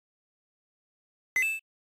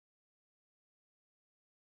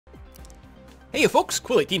Hey folks,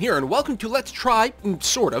 Quill18 here, and welcome to Let's Try,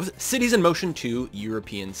 sort of, Cities in Motion 2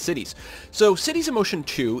 European Cities. So, Cities in Motion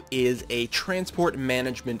 2 is a transport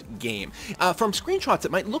management game. From screenshots,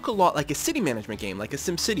 it might look a lot like a city management game, like a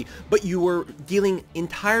SimCity, but you are dealing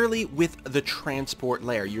entirely with the transport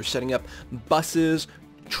layer. You're setting up buses,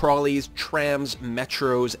 trolleys, trams,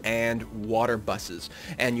 metros, and water buses.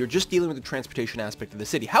 And you're just dealing with the transportation aspect of the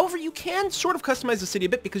city. However, you can sort of customize the city a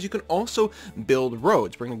bit because you can also build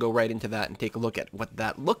roads. We're going to go right into that and take a look at what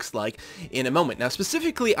that looks like in a moment. Now,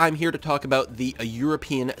 specifically, I'm here to talk about the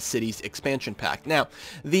European Cities expansion pack. Now,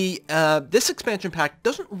 this expansion pack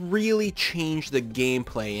doesn't really change the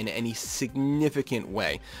gameplay in any significant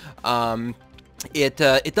way. It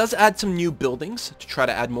does add some new buildings to try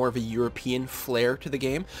to add more of a European flair to the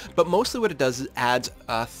game, but mostly what it does is adds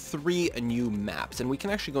 3 new maps, and we can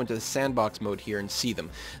actually go into the sandbox mode here and see them.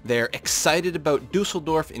 They're excited about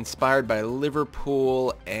Dusseldorf, inspired by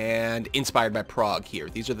Liverpool, and inspired by Prague here.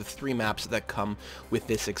 These are the 3 maps that come with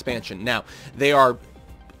this expansion. Now, they are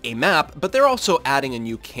a map, but they're also adding a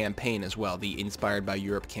new campaign as well, the Inspired by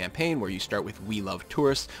Europe campaign, where you start with We Love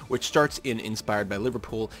Tourists, which starts in Inspired by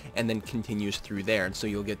Liverpool and then continues through there, and so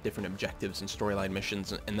you'll get different objectives and storyline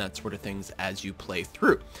missions and that sort of things as you play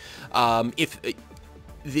through.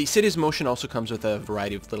 The Cities in Motion also comes with a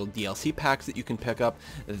variety of little DLC packs that you can pick up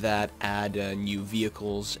that add new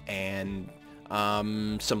vehicles and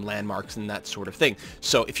some landmarks and that sort of thing.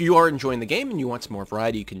 So if you are enjoying the game and you want some more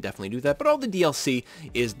variety, you can definitely do that, but all the DLC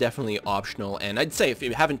is definitely optional, and I'd say if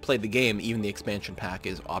you haven't played the game, even the expansion pack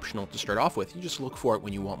is optional to start off with. You just look for it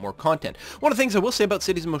when you want more content. One of the things I will say about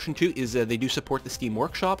Cities in Motion 2 is they do support the Steam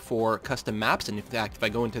Workshop for custom maps, and in fact, if I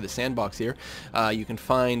go into the sandbox here, you can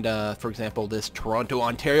find, for example, this Toronto,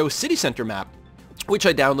 Ontario City Centre map, which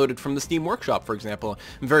I downloaded from the Steam Workshop, for example.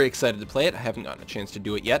 I'm very excited to play it. I haven't gotten a chance to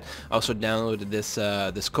do it yet. I also downloaded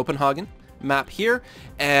this Copenhagen map here,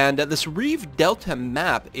 and this Reeve Delta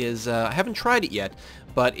map is, I haven't tried it yet,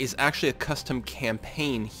 but is actually a custom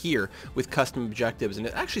campaign here with custom objectives, and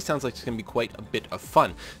it actually sounds like it's going to be quite a bit of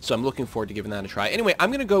fun, so I'm looking forward to giving that a try. Anyway,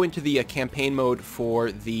 I'm going to go into the campaign mode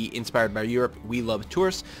for the Inspired by Europe We Love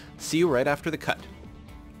Tourists. See you right after the cut.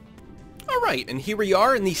 Alright, and here we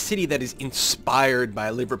are in the city that is inspired by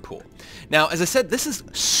Liverpool. Now, as I said, this is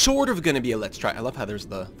sort of going to be a Let's Try. I love how there's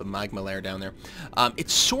the magma layer down there.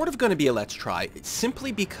 It's sort of going to be a Let's Try. It's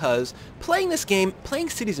simply because playing this game, playing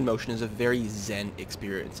Cities in Motion is a very zen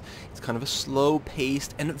experience. It's kind of a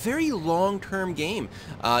slow-paced and very long-term game.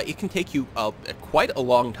 It can take you quite a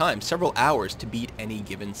long time, several hours, to beat any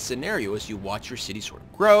given scenario as you watch your city sort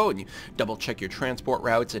of grow and you double-check your transport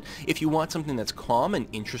routes. And if you want something that's calm and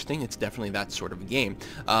interesting, it's definitely that sort of a game.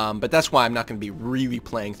 But that's why I'm not going to be really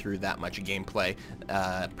playing through that much gameplay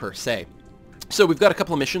per se. So we've got a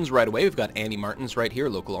couple of missions right away. We've got Annie Martins right here,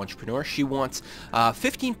 local entrepreneur. She wants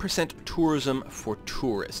 15% tourism for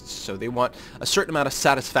tourists. So they want a certain amount of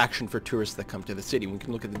satisfaction for tourists that come to the city. We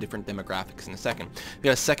can look at the different demographics in a second. We've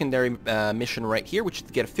got a secondary mission right here, which is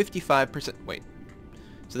to get a 55%... Wait.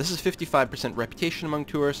 So this is 55% reputation among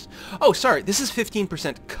tourists. Oh, sorry, this is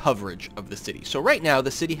 15% coverage of the city. So right now, the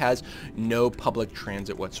city has no public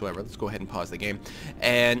transit whatsoever. Let's go ahead and pause the game.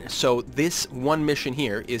 And so this one mission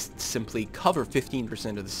here is to simply cover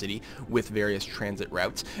 15% of the city with various transit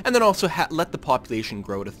routes, and then also let the population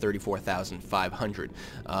grow to 34,500.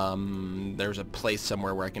 There's a place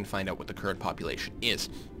somewhere where I can find out what the current population is.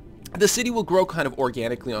 The city will grow kind of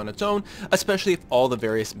organically on its own, especially if all the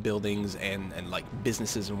various buildings and like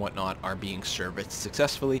businesses and whatnot are being serviced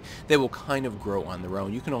successfully. They will kind of grow on their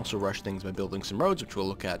own. You can also rush things by building some roads, which we'll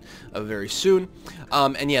look at very soon.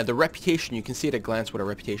 And yeah, the reputation, you can see at a glance what a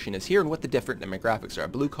reputation is here and what the different demographics are.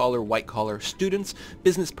 Blue collar, white collar, students,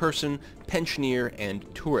 business person, pensioner, and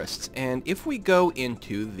tourists. And if we go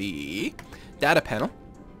into the data panel,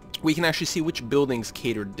 we can actually see which buildings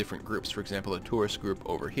cater to different groups. For example, a tourist group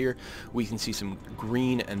over here. We can see some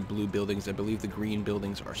green and blue buildings. I believe the green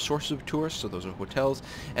buildings are sources of tourists, so those are hotels,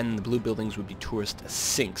 and the blue buildings would be tourist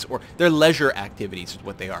sinks, or they're leisure activities is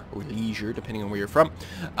what they are, or leisure, depending on where you're from.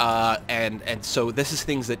 And so this is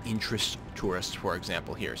things that interest tourists, for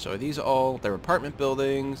example, here. So are these all, they're apartment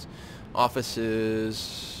buildings,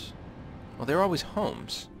 offices, well, they're always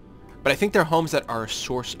homes. But I think they're homes that are a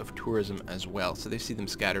source of tourism as well. So they see them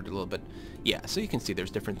scattered a little bit. Yeah, so you can see there's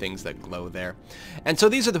different things that glow there. And so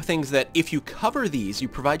these are the things that if you cover these, you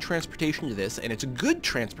provide transportation to this, and it's good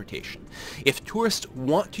transportation. If tourists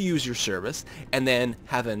want to use your service and then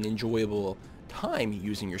have an enjoyable time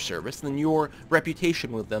using your service, then your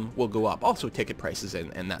reputation with them will go up. Also ticket prices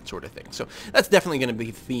and that sort of thing. So that's definitely going to be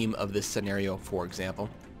the theme of this scenario, for example.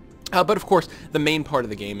 But of course, the main part of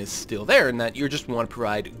the game is still there, in that you just want to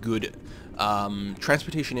provide good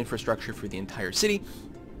transportation infrastructure for the entire city,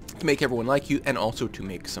 to make everyone like you, and also to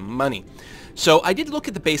make some money. So I did look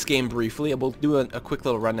at the base game briefly. I will do a quick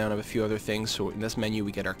little rundown of a few other things. So in this menu,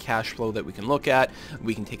 we get our cash flow that we can look at.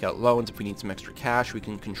 We can take out loans if we need some extra cash. We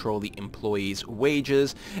can control the employees'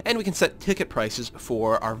 wages, and we can set ticket prices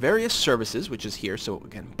for our various services, which is here. So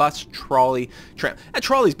again, bus, trolley, tram. A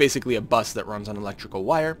trolley is basically a bus that runs on electrical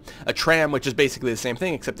wire. A tram, which is basically the same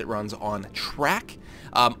thing, except it runs on track,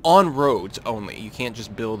 on roads only. You can't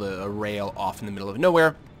just build a rail off in the middle of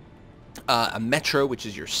nowhere. A metro, which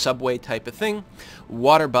is your subway type of thing.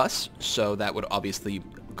 Water bus, so that would obviously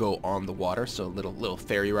go on the water, so little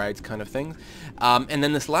ferry rides kind of thing. And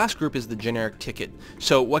then this last group is the generic ticket.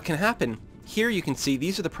 So what can happen, here you can see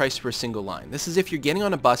these are the prices for a single line. This is if you're getting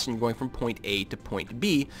on a bus and you're going from point A to point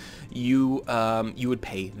B, you would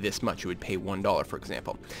pay this much. You would pay $1, for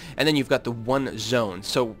example. And then you've got the one zone.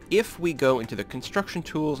 So if we go into the construction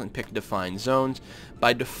tools and pick define zones,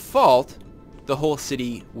 by default, the whole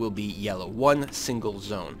city will be yellow, one single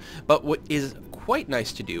zone. But what is quite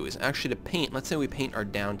nice to do is actually to paint, let's say we paint our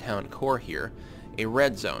downtown core here, a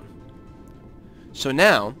red zone. So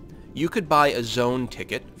now, you could buy a zone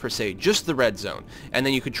ticket for, say, just the red zone, and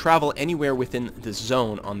then you could travel anywhere within the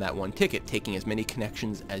zone on that one ticket, taking as many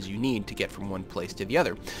connections as you need to get from one place to the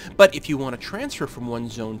other. But if you want to transfer from one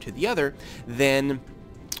zone to the other, then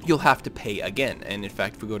you'll have to pay again. And in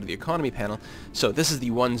fact, if we go to the economy panel, so this is the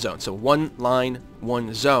one zone. So one line,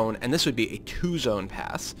 one zone, and this would be a two-zone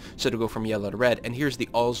pass. So to go from yellow to red, and here's the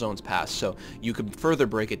all zones pass. So you could further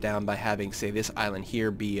break it down by having, say, this island here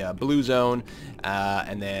be a blue zone,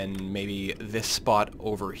 and then maybe this spot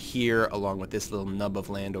over here, along with this little nub of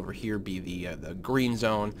land over here, be the green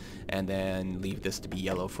zone, and then leave this to be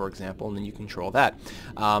yellow, for example, and then you control that.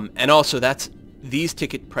 And also, these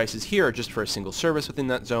ticket prices here are just for a single service within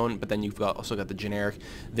that zone, but then you've also got the generic.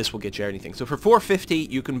 This will get you anything. So for $4.50,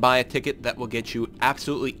 you can buy a ticket that will get you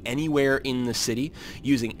absolutely anywhere in the city,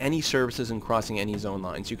 using any services and crossing any zone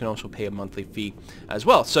lines. You can also pay a monthly fee as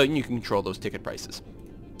well, so you can control those ticket prices.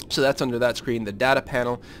 So that's under that screen. The data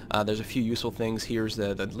panel, there's a few useful things. Here's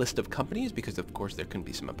the list of companies, because of course there can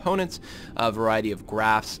be some opponents. A variety of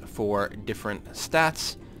graphs for different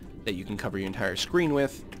stats that you can cover your entire screen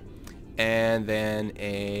with. And then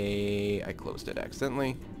I closed it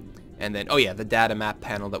accidentally. And then, oh yeah, the data map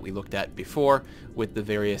panel that we looked at before with the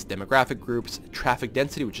various demographic groups, traffic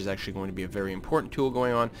density, which is actually going to be a very important tool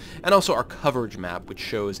going on, and also our coverage map, which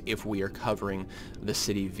shows if we are covering the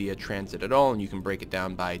city via transit at all, and you can break it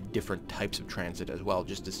down by different types of transit as well,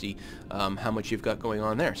 just to see how much you've got going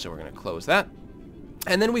on there. So we're going to close that.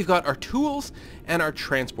 And then we've got our tools and our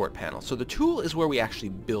transport panel. So the tool is where we actually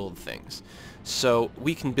build things. So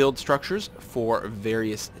we can build structures for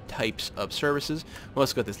various types of services. Well,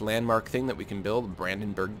 let's got this landmark thing that we can build.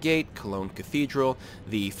 Brandenburg Gate, Cologne Cathedral,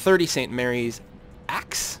 the 30 St. Mary's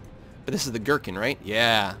Axe. But this is the Gherkin, right?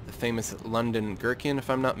 Yeah, the famous London Gherkin, if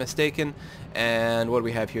I'm not mistaken. And what do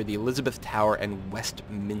we have here? The Elizabeth Tower and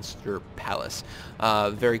Westminster Palace.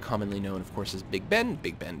 Very commonly known, of course, as Big Ben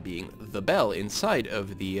being the bell inside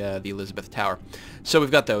of the Elizabeth Tower. So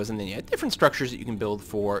we've got those, and then you have different structures that you can build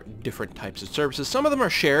for different types of services. Some of them are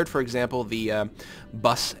shared. For example, the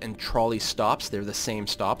bus and trolley stops. They're the same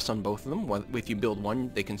stops on both of them. If you build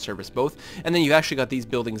one, they can service both. And then you've actually got these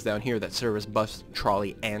buildings down here that service bus,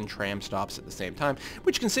 trolley, and tram stops at the same time,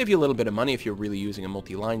 which can save you a little bit of money if you're really using a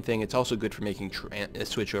multi-line thing. It's also good for making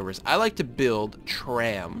switchovers. I like to build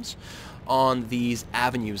trams on these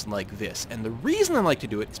avenues like this, and the reason I like to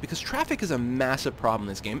do it is because traffic is a massive problem in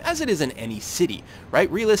this game, as it is in any city, right?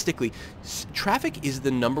 Realistically, traffic is the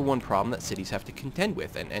 #1 problem that cities have to contend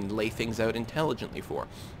with and lay things out intelligently for.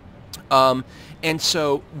 And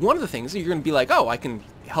so one of the things that you're going to be like, oh, I can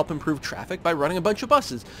help improve traffic by running a bunch of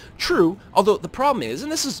buses. True, although the problem is,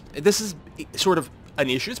 and this is sort of an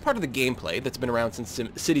issue, it's part of the gameplay that's been around since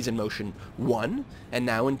Cities in Motion 1 and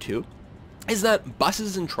now in 2, is that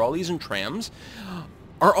buses and trolleys and trams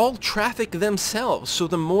are all traffic themselves. So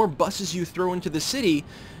the more buses you throw into the city,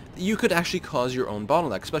 you could actually cause your own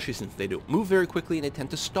bottleneck, especially since they don't move very quickly and they tend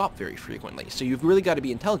to stop very frequently. So you've really got to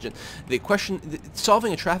be intelligent.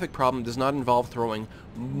 Solving a traffic problem does not involve throwing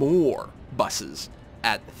more buses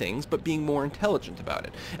at things, but being more intelligent about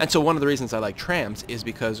it. And so one of the reasons I like trams is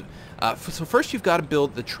because, so first you've got to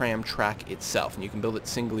build the tram track itself, and you can build it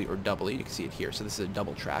singly or doubly. You can see it here. So this is a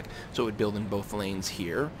double track, so it would build in both lanes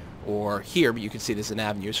here, or here, but you can see this is an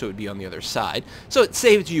avenue, so it would be on the other side. So it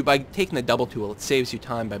saves you, by taking the double tool, it saves you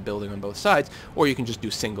time by building on both sides, or you can just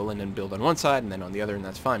do single and then build on one side and then on the other, and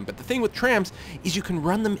that's fine. But the thing with trams is you can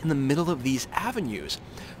run them in the middle of these avenues.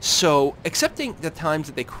 So, excepting the times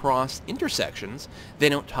that they cross intersections, they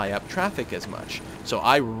don't tie up traffic as much. So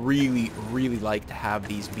I really, really like to have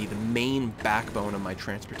these be the main backbone of my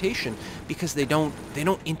transportation, because they don't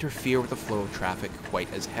interfere with the flow of traffic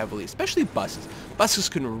quite as heavily, especially buses. Buses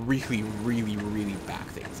can really, really, really back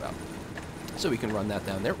things up. So we can run that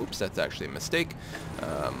down there. Oops, that's actually a mistake.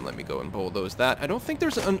 Let me go and bulldoze that. I don't think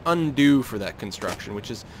there's an undo for that construction, which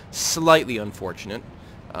is slightly unfortunate.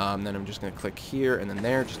 Then I'm just going to click here and then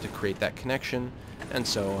there just to create that connection, and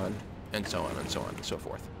so on, and so on, and so on, and so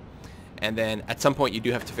forth. And then at some point you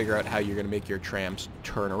do have to figure out how you're going to make your trams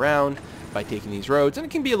turn around by taking these roads. And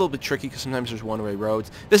it can be a little bit tricky because sometimes there's one-way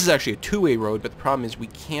roads. This is actually a two-way road, but the problem is we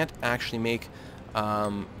can't actually make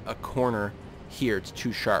a corner here. It's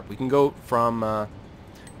too sharp. We can go from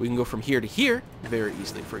here to here very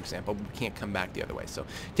easily, for example, but we can't come back the other way. So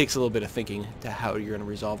it takes a little bit of thinking to how you're going to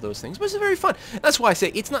resolve those things, but it's very fun. That's why I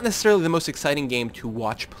say it's not necessarily the most exciting game to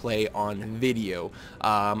watch play on video,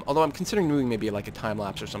 although I'm considering doing maybe like a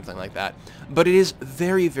time-lapse or something like that. But it is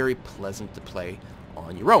very, very pleasant to play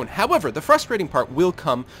on your own. However, the frustrating part will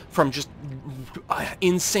come from just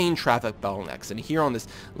insane traffic bottlenecks. And here on this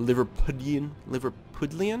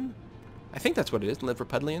Liverpudlian? I think that's what it is,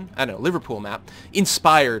 Liverpudlian? I don't know, Liverpool map,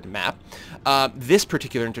 inspired map. This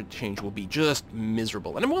particular interchange will be just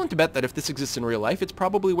miserable. And I'm willing to bet that if this exists in real life, it's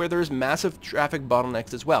probably where there's massive traffic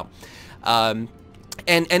bottlenecks as well.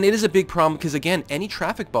 And it is a big problem because, again, any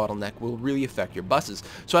traffic bottleneck will really affect your buses.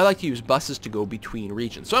 So I like to use buses to go between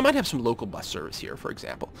regions. So I might have some local bus service here, for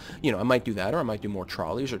example. You know, I might do that, or I might do more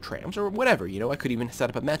trolleys or trams or whatever. You know, I could even set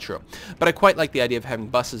up a metro. But I quite like the idea of having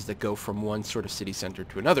buses that go from one sort of city center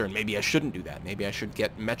to another. And maybe I shouldn't do that. Maybe I should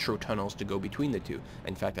get metro tunnels to go between the two.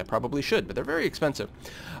 In fact, I probably should, but they're very expensive.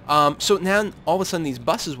 So now, all of a sudden, these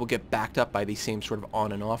buses will get backed up by these same sort of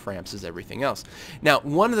on and off ramps as everything else. Now,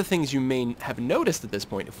 one of the things you may have noticed at this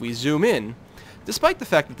point, if we zoom in, despite the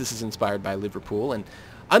fact that this is inspired by Liverpool, and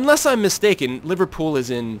unless I'm mistaken, Liverpool is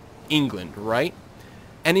in England, right?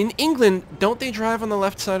 And in England, don't they drive on the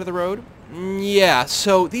left side of the road? Yeah,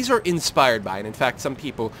 so these are inspired by, and in fact, some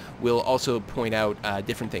people will also point out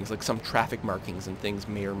different things, like some traffic markings and things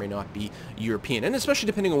may or may not be European, and especially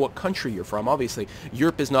depending on what country you're from. Obviously,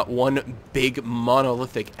 Europe is not one big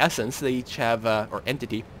monolithic essence. They each have, or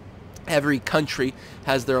entity. Every country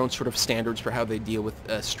has their own sort of standards for how they deal with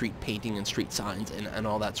street painting and street signs and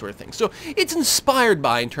all that sort of thing. So it's inspired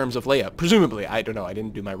by in terms of layout. Presumably, I don't know, I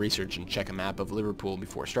didn't do my research and check a map of Liverpool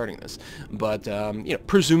before starting this. But, you know,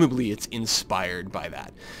 presumably it's inspired by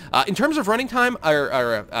that. In terms of running time,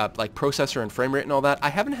 or like processor and frame rate and all that, I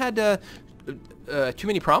haven't had too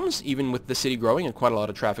many problems, even with the city growing and quite a lot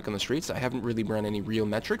of traffic on the streets. I haven't really run any real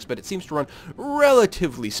metrics, but it seems to run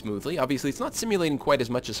relatively smoothly. Obviously, it's not simulating quite as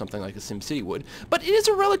much as something like a SimCity would, but it is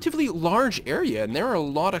a relatively large area, and there are a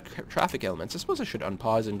lot of traffic elements. I suppose I should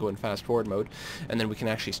unpause and go in fast-forward mode, and then we can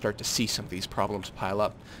actually start to see some of these problems pile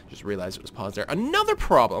up. Just realized it was paused there. Another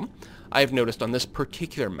problem I've noticed on this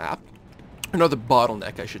particular map, another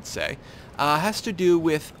bottleneck, I should say, has to do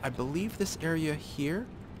with, I believe, this area here.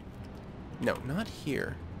 No, not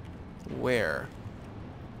here. Where?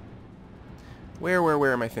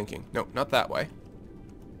 Where am I thinking? No, not that way.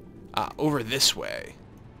 Over this way.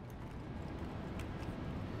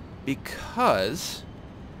 Because,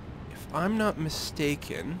 if I'm not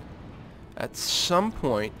mistaken, at some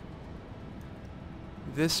point,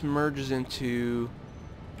 this merges into...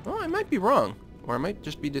 Oh, I might be wrong. Or I might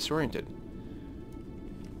just be disoriented.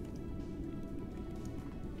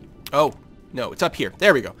 Oh. No, it's up here.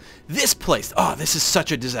 There we go. This place. Oh, this is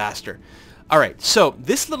such a disaster. All right, so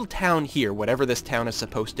this little town here, whatever this town is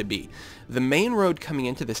supposed to be, the main road coming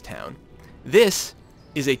into this town, this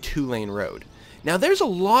is a two-lane road. Now, there's a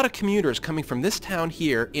lot of commuters coming from this town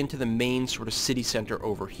here into the main sort of city center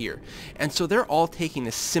over here. And so they're all taking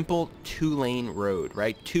this simple two-lane road,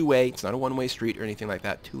 right? Two-way, it's not a one-way street or anything like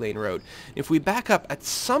that, two-lane road. If we back up, at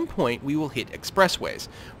some point, we will hit expressways,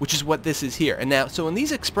 which is what this is here. And now, so in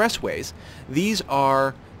these expressways, these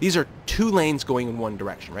are two lanes going in one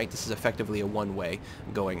direction, right? This is effectively a one-way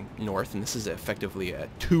going north, and this is effectively a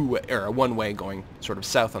one-way going sort of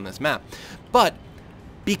south on this map. But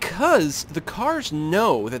because the cars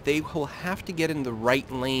know that they will have to get in the right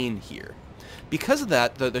lane here. Because of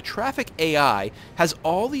that, the traffic AI has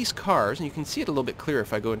all these cars, and you can see it a little bit clearer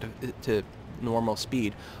if I go into normal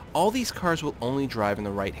speed, all these cars will only drive in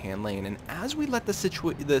the right-hand lane. And as we let the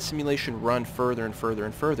simulation run further and further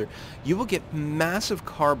and further, you will get massive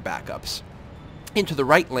car backups into the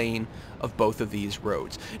right lane of both of these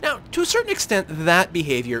roads. Now, to a certain extent, that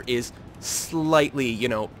behavior is slightly, you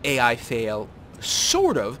know, AI fail,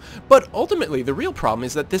 sort of, but ultimately the real problem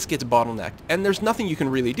is that this gets bottlenecked, and there's nothing you can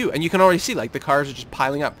really do. And you can already see, like, the cars are just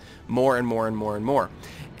piling up more and more and more and more.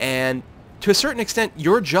 And to a certain extent,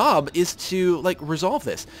 your job is to, like, resolve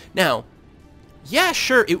this. Now, yeah,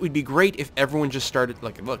 sure, it would be great if everyone just started,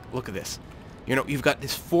 like, look at this. You know, you've got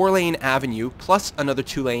this 4-lane avenue plus another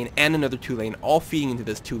 2-lane and another 2-lane all feeding into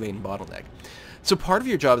this 2-lane bottleneck. So part of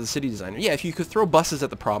your job as a city designer, yeah, if you could throw buses at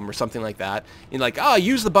the problem or something like that, and like,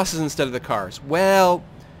 use the buses instead of the cars. Well,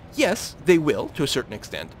 yes, they will to a certain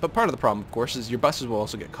extent, but part of the problem, of course, is your buses will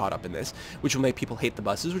also get caught up in this, which will make people hate the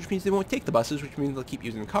buses, which means they won't take the buses, which means they'll keep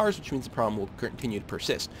using the cars, which means the problem will continue to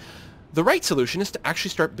persist. The right solution is to actually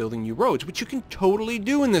start building new roads, which you can totally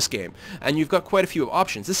do in this game. And you've got quite a few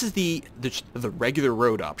options. This is the regular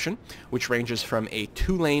road option, which ranges from a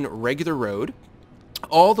 2-lane regular road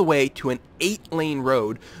all the way to an 8-lane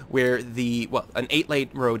road where an 8-lane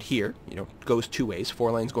road here, you know, goes 2 ways,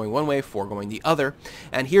 4 lanes going one way, 4 going the other.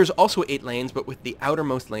 And here's also 8 lanes, but with the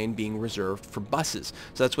outermost lane being reserved for buses.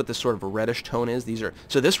 So that's what this sort of a reddish tone is.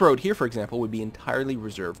 So this road here, for example, would be entirely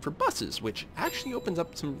reserved for buses, which actually opens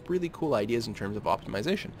up some really cool ideas in terms of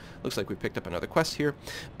optimization. Looks like we picked up another quest here.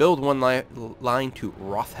 Build one line to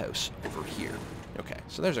Rothaus over here. Okay,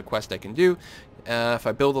 so there's a quest I can do. If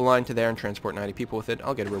I build a line to there and transport 90 people with it,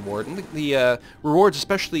 I'll get a reward. And the rewards,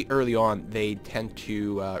 especially early on, they tend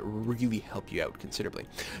to really help you out considerably.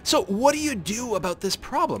 So what do you do about this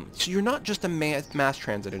problem? So you're not just a mass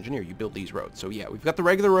transit engineer. You build these roads. So yeah, we've got the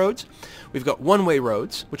regular roads. We've got one-way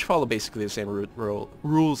roads, which follow basically the same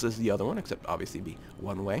rules as the other one, except obviously be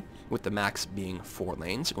one-way, with the max being 4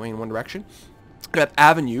 lanes going in one direction. We've got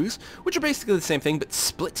avenues, which are basically the same thing, but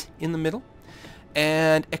split in the middle.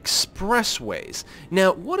 And expressways.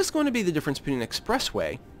 Now, what is going to be the difference between an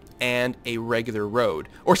expressway and a regular road?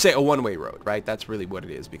 Or say a one-way road, right? That's really what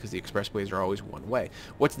it is, because the expressways are always one way.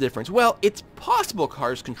 What's the difference? Well, it's possible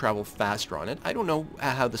cars can travel faster on it. I don't know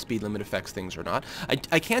how the speed limit affects things or not.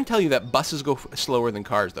 I can tell you that buses go slower than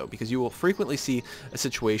cars, though, because you will frequently see a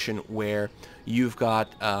situation where you've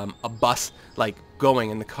got a bus, like,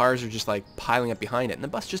 going, and the cars are just like piling up behind it, and the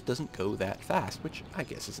bus just doesn't go that fast, which I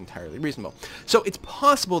guess is entirely reasonable. So it's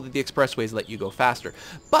possible that the expressways let you go faster,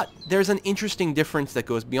 but there's an interesting difference that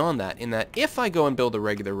goes beyond that, in that if I go and build a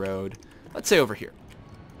regular road, let's say over here,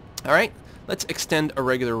 all right, let's extend a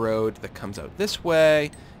regular road that comes out this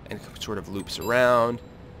way and sort of loops around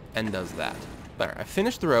and does that. There, I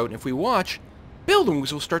finished the road, and if we watch,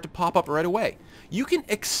 buildings will start to pop up right away. You can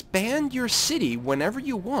expand your city whenever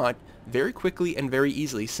you want, very quickly and very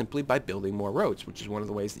easily, simply by building more roads, which is one of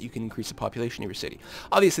the ways that you can increase the population of your city.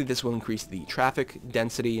 Obviously, this will increase the traffic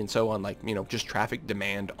density and so on, like, you know, just traffic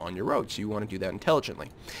demand on your road, so you want to do that intelligently.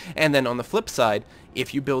 And then on the flip side,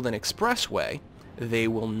 if you build an expressway, they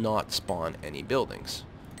will not spawn any buildings.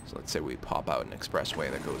 So let's say we pop out an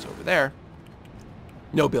expressway that goes over there.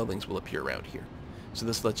 No buildings will appear around here. So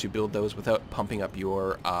this lets you build those without pumping up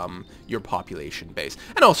your population base.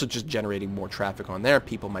 And also just generating more traffic on there.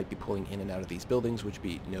 People might be pulling in and out of these buildings, which would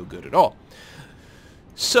be no good at all.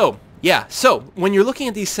 So, yeah, so when you're looking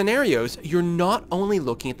at these scenarios, you're not only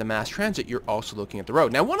looking at the mass transit, you're also looking at the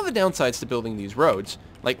road. Now, one of the downsides to building these roads,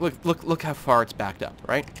 like, look how far it's backed up,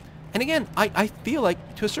 right? And again, I feel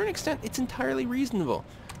like, to a certain extent, it's entirely reasonable.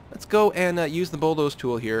 Let's go and use the bulldoze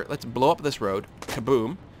tool here. Let's blow up this road.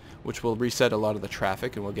 Kaboom. Which will reset a lot of the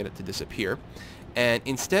traffic, and we'll get it to disappear. And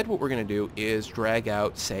instead, what we're going to do is drag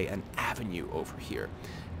out, say, an avenue over here.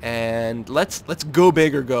 And let's go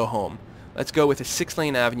big or go home. Let's go with a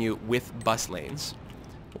 6-lane avenue with bus lanes.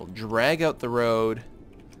 We'll drag out the road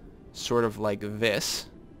sort of like this.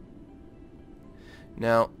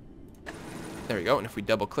 Now, there we go. And if we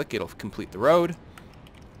double-click, it'll complete the road.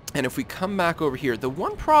 And if we come back over here, the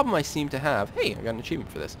one problem I seem to have... Hey, I got an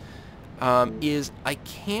achievement for this. Is I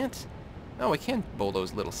can't... Oh, I can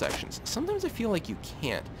bulldoze little sections. Sometimes I feel like you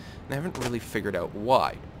can't, and I haven't really figured out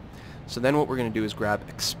why. So then what we're going to do is grab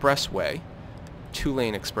expressway,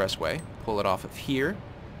 2-lane expressway, pull it off of here,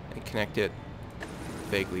 and connect it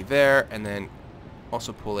vaguely there, and then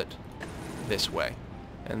also pull it this way.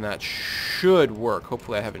 And that should work.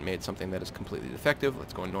 Hopefully I haven't made something that is completely defective.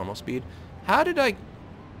 Let's go in normal speed. How did I...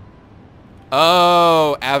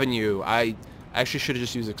 Oh, avenue. I actually should have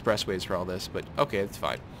just used expressways for all this, but okay, it's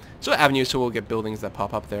fine. So avenue, so we'll get buildings that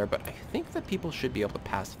pop up there, but I think that people should be able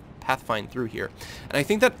to pathfind through here. And I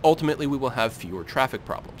think that ultimately we will have fewer traffic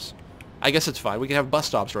problems. I guess it's fine. We can have bus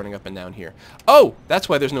stops running up and down here. Oh, that's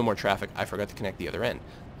why there's no more traffic. I forgot to connect the other end.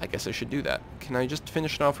 I guess I should do that. Can I just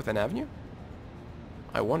finish it off with an avenue?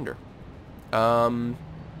 I wonder.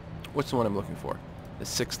 What's the one I'm looking for? The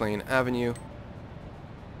 6-lane avenue.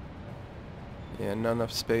 Yeah, not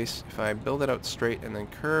enough space. If I build it out straight and then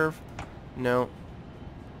curve, no.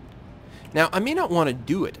 Now, I may not want to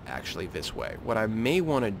do it, actually, this way. What I may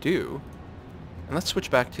want to do, and let's switch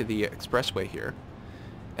back to the expressway here,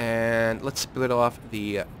 and let's split off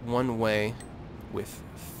the one-way with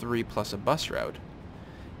 3 plus a bus route,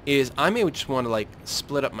 is I may just want to, like,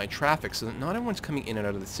 split up my traffic so that not everyone's coming in and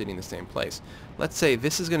out of the city in the same place. Let's say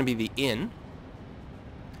this is going to be the in.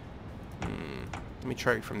 Let me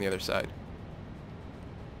try it from the other side.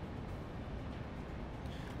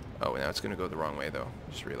 Oh, now it's going to go the wrong way, though.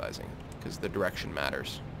 Just realizing. Because the direction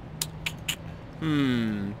matters. I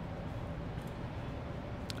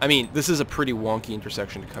mean, this is a pretty wonky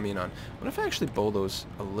intersection to come in on. What if I actually bulldoze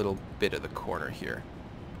a little bit of the corner here?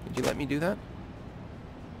 Did you let me do that?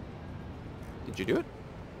 Did you do it?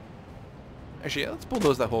 Actually, yeah, let's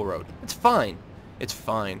bulldoze that whole road. It's fine. It's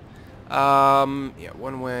fine. Yeah,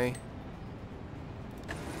 one way.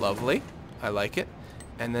 Lovely. I like it.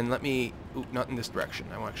 And then let me... Ooh, not in this direction.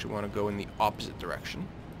 I actually want to go in the opposite direction.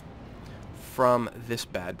 From this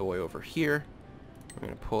bad boy over here. We're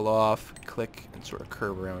going to pull off, click, and sort of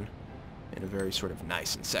curve around in a very sort of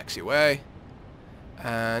nice and sexy way.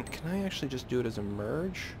 And can I actually just do it as a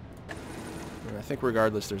merge? And I think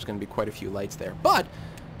regardless there's going to be quite a few lights there. But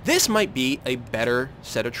this might be a better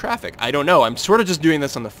set of traffic. I don't know. I'm sort of just doing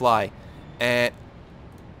this on the fly. And...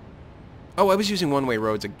 oh, I was using one-way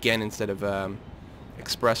roads again instead of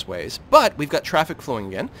expressways. But we've got traffic flowing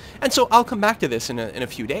again. And so I'll come back to this in a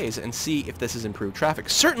few days and see if this has improved traffic.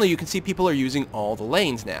 Certainly you can see people are using all the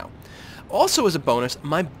lanes now. Also, as a bonus,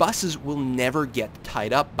 my buses will never get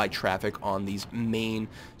tied up by traffic on these main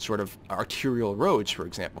sort of arterial roads, for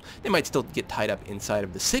example. They might still get tied up inside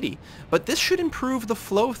of the city, but this should improve the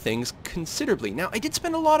flow of things considerably. Now, I did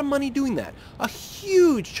spend a lot of money doing that, a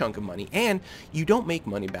huge chunk of money, and you don't make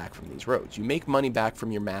money back from these roads. You make money back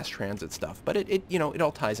from your mass transit stuff, but it you know, it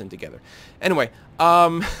all ties in together. Anyway,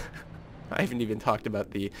 I haven't even talked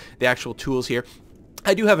about the actual tools here.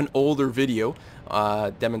 I do have an older video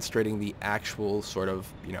demonstrating the actual sort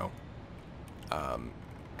of, you know,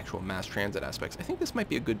 actual mass transit aspects. I think this might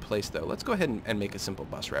be a good place, though. Let's go ahead and make a simple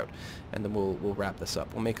bus route, and then we'll wrap this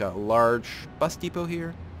up. We'll make a large bus depot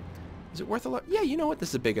here. Is it worth a lot? Yeah, you know what? This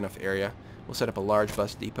is a big enough area. We'll set up a large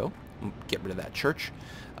bus depot. Get rid of that church.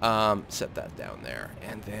 Set that down there.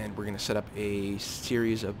 And then we're going to set up a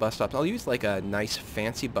series of bus stops. I'll use like a nice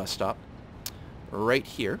fancy bus stop right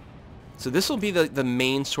here. So this will be the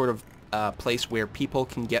main sort of place where people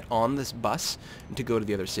can get on this bus to go to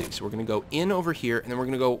the other city. So we're going to go in over here, and then we're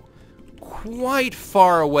going to go quite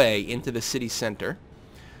far away into the city center.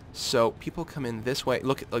 So people come in this way.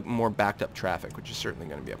 Look at like more backed up traffic, which is certainly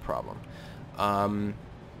going to be a problem.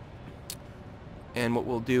 And what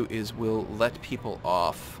we'll do is we'll let people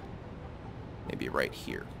off maybe right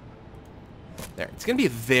here. There. It's going to be a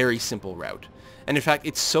very simple route. And in fact,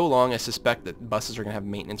 it's so long, I suspect that buses are going to have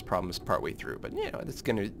maintenance problems partway through. But, you know, it's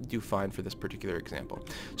going to do fine for this particular example.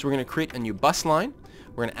 So we're going to create a new bus line.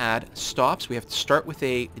 We're going to add stops. We have to start with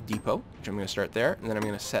a depot, which I'm going to start there. And then I'm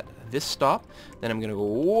going to set this stop. Then I'm going to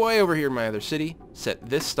go way over here in my other city, set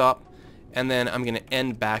this stop. And then I'm going to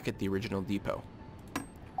end back at the original depot.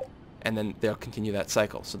 And then they'll continue that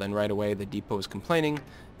cycle. So then right away, the depot is complaining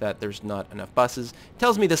that there's not enough buses. It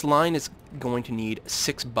tells me this line is going to need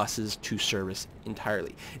 6 buses to service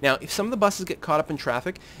entirely. Now, if some of the buses get caught up in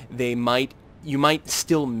traffic, you might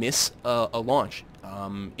still miss a launch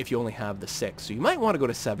if you only have the 6. So you might want to go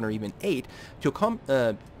to 7 or even 8 to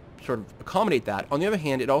sort of accommodate that. On the other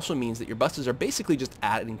hand, it also means that your buses are basically just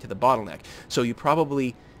adding to the bottleneck. So you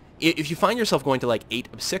probably, if you find yourself going to like 8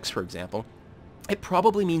 of 6, for example, it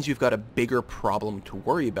probably means you've got a bigger problem to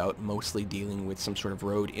worry about, mostly dealing with some sort of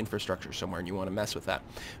road infrastructure somewhere, and you want to mess with that.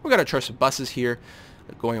 We've got our choice of buses here,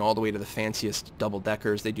 going all the way to the fanciest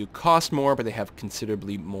double-deckers. They do cost more, but they have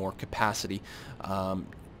considerably more capacity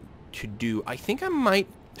to do. I think I might,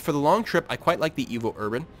 for the long trip, I quite like the Evo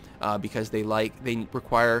Urban because they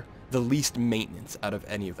require the least maintenance out of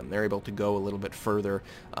any of them. They're able to go a little bit further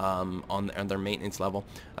on their maintenance level.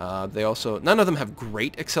 They also, none of them have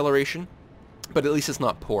great acceleration, but at least it's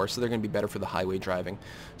not poor, so they're going to be better for the highway driving.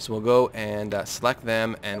 So we'll go and select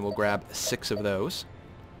them, and we'll grab 6 of those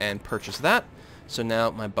and purchase that. So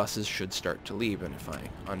now my buses should start to leave, and if I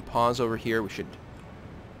unpause over here, we should...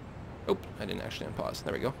 Oh, I didn't actually unpause.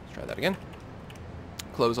 There we go. Let's try that again.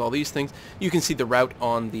 Close all these things. You can see the route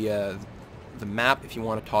on the the map if you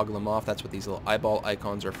want to toggle them off. That's what these little eyeball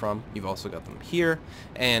icons are from. You've also got them here,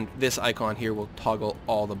 and this icon here will toggle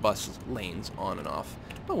all the bus lanes on and off.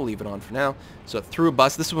 But we'll leave it on for now. So through a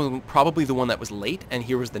bus, this was probably the one that was late, and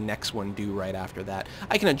here was the next one due right after that.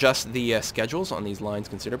 I can adjust the schedules on these lines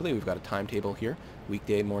considerably. We've got a timetable here: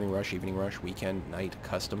 weekday, morning rush, evening rush, weekend, night,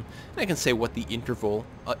 custom. And I can say what the interval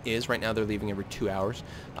is. Right now they're leaving every 2 hours.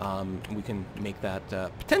 We can make that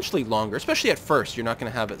potentially longer, especially at first. You're not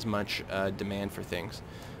going to have as much demand for things.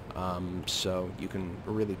 So you can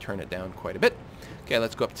really turn it down quite a bit. Okay,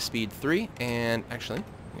 let's go up to speed 3, and actually,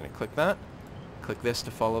 I'm going to click that. Click this to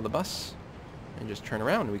follow the bus, and just turn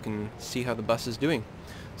around, and we can see how the bus is doing.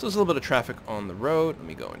 So there's a little bit of traffic on the road. Let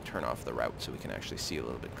me go and turn off the route so we can actually see a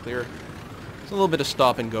little bit clearer. There's a little bit of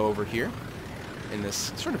stop and go over here in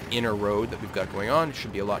this sort of inner road that we've got going on. It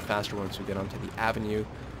should be a lot faster once we get onto the avenue.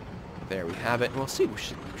 There we have it. And we'll see. We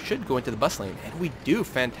should go into the bus lane, and we do.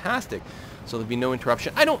 Fantastic. So there'll be no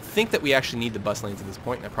interruption. I don't think that we actually need the bus lanes at this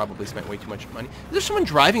point, and I probably spent way too much money. Is there someone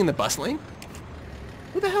driving in the bus lane?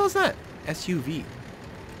 Who the hell is that? SUV.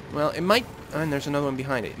 Well, it might... and there's another one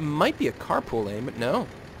behind it. It might be a carpool lane, but no.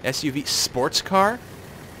 SUV. Sports car?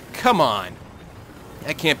 Come on.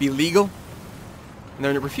 That can't be legal. And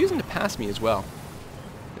they're refusing to pass me as well.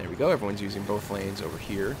 There we go. Everyone's using both lanes over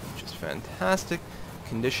here, which is fantastic.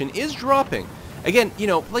 Condition is dropping. Again, you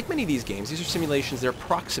know, like many of these games, these are simulations. They're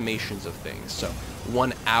approximations of things. So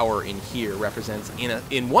 1 hour in here represents,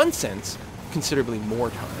 in one sense, considerably more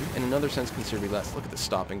time, in another sense considerably less. Look at the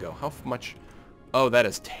stop and go. How much? Oh, that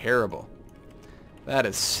is terrible. That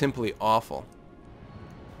is simply awful.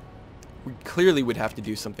 We clearly would have to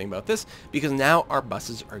do something about this, because now our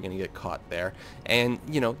buses are going to get caught there, and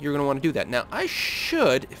you know, you're going to want to do that. Now I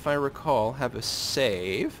should, if I recall, have a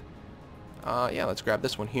save. Yeah, let's grab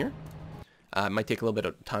this one here. It might take a little bit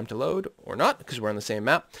of time to load, or not, because we're on the same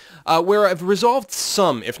map, where I've resolved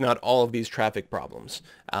some, if not all, of these traffic problems.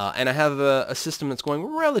 And I have a system that's going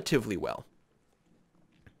relatively well.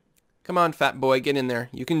 Come on, fat boy, get in there.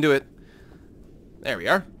 You can do it. There we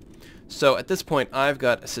are. So at this point, I've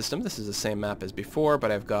got a system. This is the same map as before,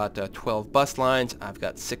 but I've got 12 bus lines. I've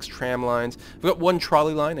got 6 tram lines. I've got 1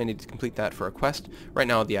 trolley line. I need to complete that for a quest. Right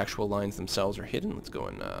now, the actual lines themselves are hidden. Let's go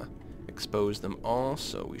and expose them all,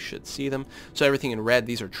 so we should see them. So everything in red,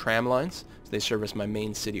 these are tram lines. So they service my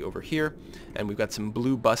main city over here, and we've got some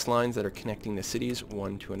blue bus lines that are connecting the cities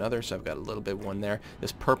one to another, so I've got a little bit one there.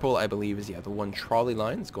 This purple, I believe, is the 1 trolley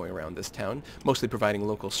line that's going around this town, mostly providing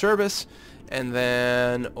local service. And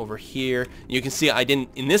then over here, you can see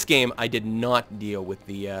in this game I did not deal with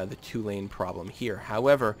the 2-lane problem here.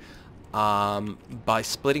 However, by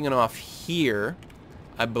splitting it off here,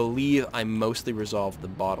 I believe I mostly resolved the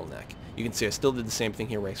bottleneck. You can see I still did the same thing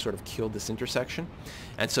here where I sort of killed this intersection.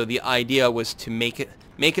 And so the idea was to make it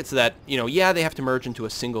so that, you know, yeah, they have to merge into a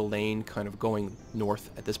single lane kind of going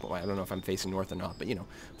north at this point. I don't know if I'm facing north or not, but, you know,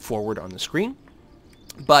 forward on the screen.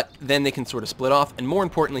 But then they can sort of split off, and more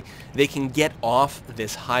importantly, they can get off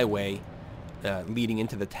this highway leading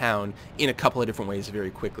into the town in a couple of different ways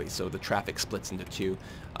very quickly. So the traffic splits into 2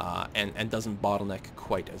 and doesn't bottleneck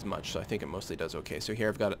quite as much. So I think it mostly does okay. So here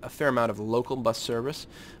I've got a fair amount of local bus service.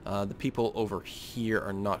 The people over here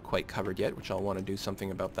are not quite covered yet, which I'll want to do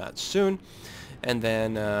something about that soon. And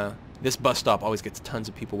then this bus stop always gets tons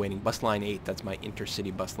of people waiting. Bus line 8, that's my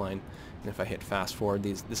intercity bus line. And if I hit fast forward,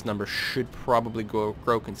 this number should probably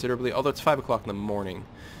grow considerably, although it's 5 o'clock in the morning,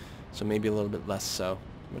 so maybe a little bit less so.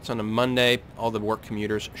 It's on a Monday. All the work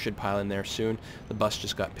commuters should pile in there soon. The bus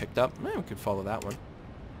just got picked up. We could follow that one.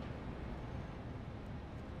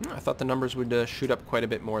 I thought the numbers would shoot up quite a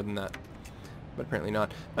bit more than that, but apparently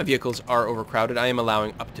not. My vehicles are overcrowded. I am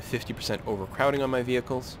allowing up to 50% overcrowding on my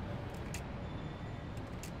vehicles.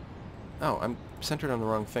 Oh, I'm centered on the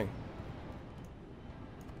wrong thing.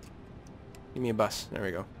 Give me a bus. There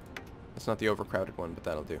we go. That's not the overcrowded one, but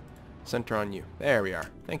that'll do. Center on you. There we are.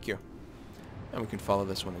 Thank you. And we can follow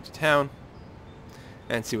this one into town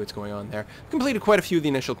and see what's going on there. Completed quite a few of the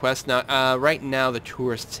initial quests. Now, right now the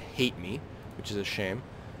tourists hate me, which is a shame.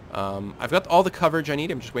 I've got all the coverage I need.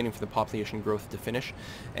 I'm just waiting for the population growth to finish.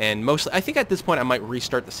 And mostly, I think at this point I might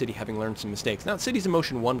restart the city, having learned some mistakes. Now, Cities in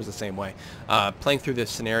Motion 1 was the same way. Playing through this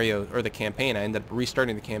scenario, or the campaign, I ended up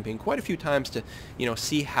restarting the campaign quite a few times to, you know,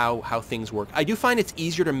 see how things work. I do find it's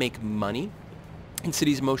easier to make money in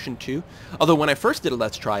Cities Motion 2. Although when I first did a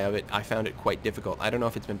Let's Try of it, I found it quite difficult. I don't know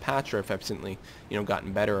if it's been patched or if I've simply,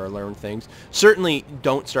 gotten better or learned things. Certainly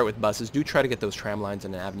don't start with buses. Do try to get those tram lines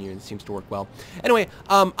on an avenue. It seems to work well. Anyway,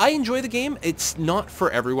 I enjoy the game. It's not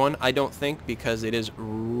for everyone, I don't think, because it is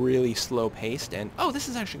really slow-paced. And, oh, this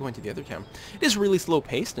is actually going to the other town. It is really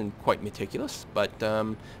slow-paced and quite meticulous, but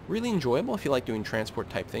really enjoyable if you like doing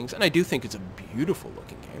transport-type things. And I do think it's a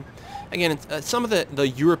beautiful-looking game. Again, it's, some of the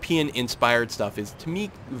European-inspired stuff is, to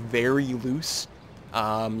me, very loose,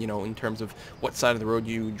 in terms of what side of the road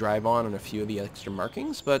you drive on and a few of the extra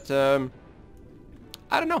markings. But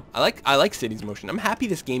I don't know. I like Cities Motion. I'm happy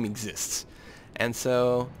this game exists, and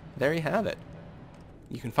so there you have it.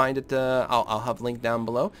 You can find it. I'll have a link down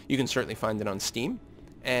below. You can certainly find it on Steam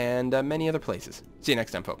and many other places. See you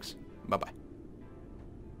next time, folks. Bye bye.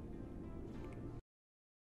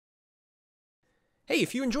 Hey,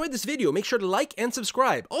 if you enjoyed this video, make sure to like and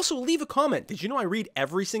subscribe. Also, leave a comment. Did you know I read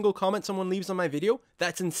every single comment someone leaves on my video?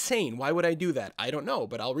 That's insane. Why would I do that? I don't know,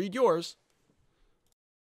 but I'll read yours.